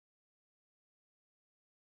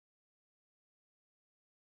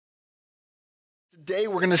Today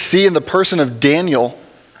we're going to see in the person of Daniel,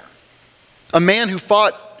 a man who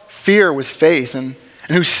fought fear with faith and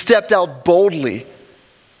who stepped out boldly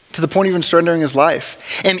to the point of even surrendering his life,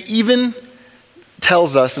 and even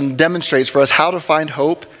tells us and demonstrates for us how to find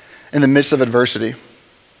hope in the midst of adversity.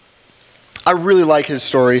 I really like his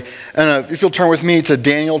story, and if you'll turn with me to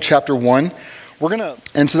Daniel chapter 1,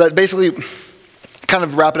 and so that basically kind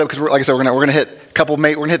of wrap it up, because like I said, we're gonna hit we're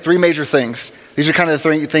gonna hit three major things. These are kind of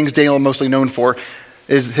the things Daniel is mostly known for: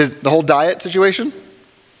 is the whole diet situation,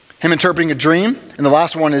 him interpreting a dream, and the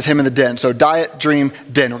last one is him in the den. So diet, dream,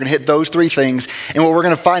 den. We're gonna hit those three things, and what we're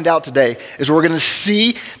gonna find out today is we're gonna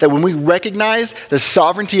see that when we recognize the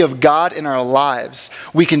sovereignty of God in our lives,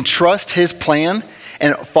 we can trust his plan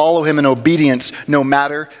and follow him in obedience no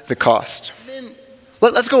matter the cost. Then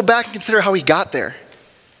let's go back and consider how he got there.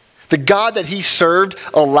 The God that he served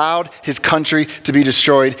allowed his country to be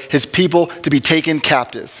destroyed, his people to be taken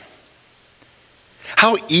captive.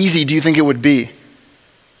 How easy do you think it would be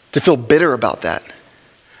to feel bitter about that?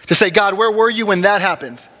 To say, God, where were you when that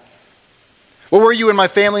happened? Where were you when my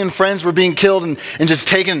family and friends were being killed and just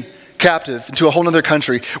taken captive into a whole other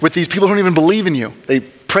country with these people who don't even believe in you? They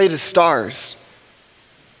pray to stars.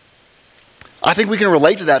 I think we can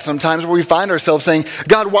relate to that sometimes, where we find ourselves saying,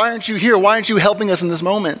 God, why aren't you here? Why aren't you helping us in this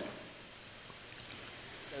moment?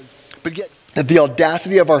 But yet, the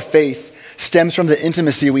audacity of our faith stems from the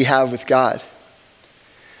intimacy we have with God.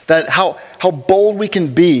 That how bold we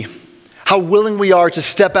can be, how willing we are to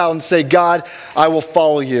step out and say, God, I will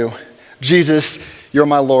follow you. Jesus, you're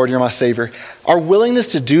my Lord, you're my Savior. Our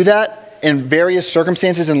willingness to do that in various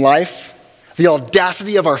circumstances in life, the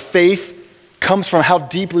audacity of our faith comes from how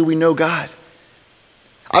deeply we know God.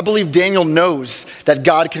 I believe Daniel knows that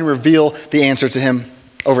God can reveal the answer to him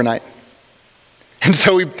overnight. And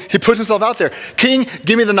so he puts himself out there. King,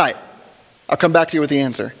 give me the night. I'll come back to you with the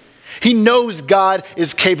answer. He knows God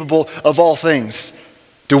is capable of all things.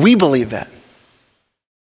 Do we believe that?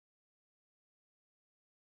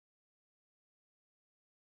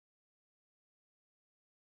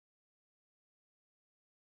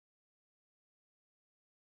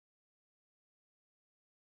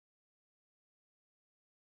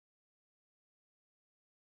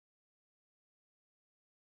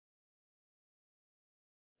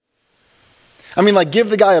 I mean, give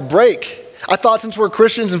the guy a break. I thought since we're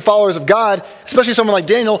Christians and followers of God, especially someone like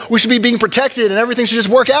Daniel, we should be being protected and everything should just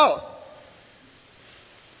work out.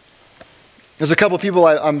 There's a couple of people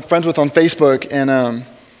I'm friends with on Facebook, and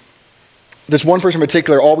this one person in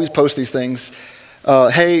particular always posts these things.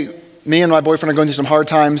 Hey, me and my boyfriend are going through some hard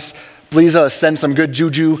times. Please send some good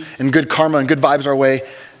juju and good karma and good vibes our way,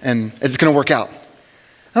 and it's going to work out.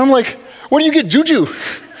 And I'm like, where do you get juju?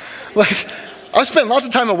 I've spent lots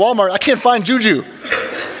of time at Walmart. I can't find juju.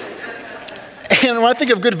 And when I think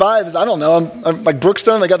of good vibes, I don't know. I'm like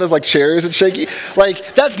Brookstone. They got those chairs at Shaky.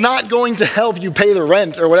 That's not going to help you pay the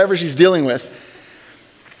rent or whatever she's dealing with.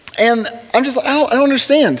 And I'm just I don't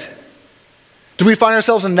understand. Do we find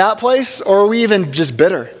ourselves in that place, or are we even just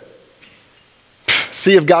bitter?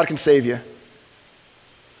 See if God can save you.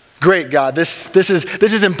 Great, God. This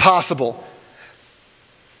is impossible.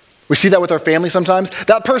 We see that with our family sometimes.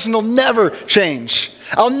 That person will never change.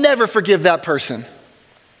 I'll never forgive that person.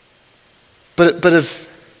 But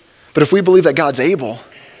if we believe that God's able,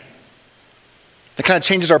 that kind of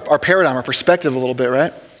changes our paradigm, our perspective a little bit,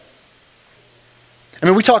 right? I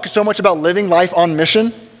mean, we talk so much about living life on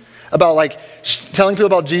mission, about telling people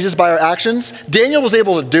about Jesus by our actions. Daniel was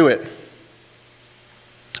able to do it.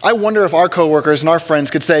 I wonder if our coworkers and our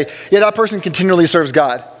friends could say, yeah, that person continually serves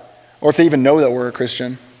God, or if they even know that we're a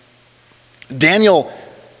Christian. Daniel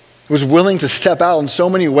was willing to step out in so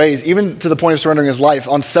many ways, even to the point of surrendering his life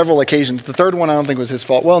on several occasions. The third one I don't think was his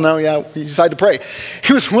fault. Well, no, yeah, he decided to pray.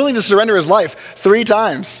 He was willing to surrender his life 3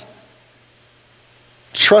 times,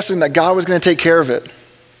 trusting that God was going to take care of it.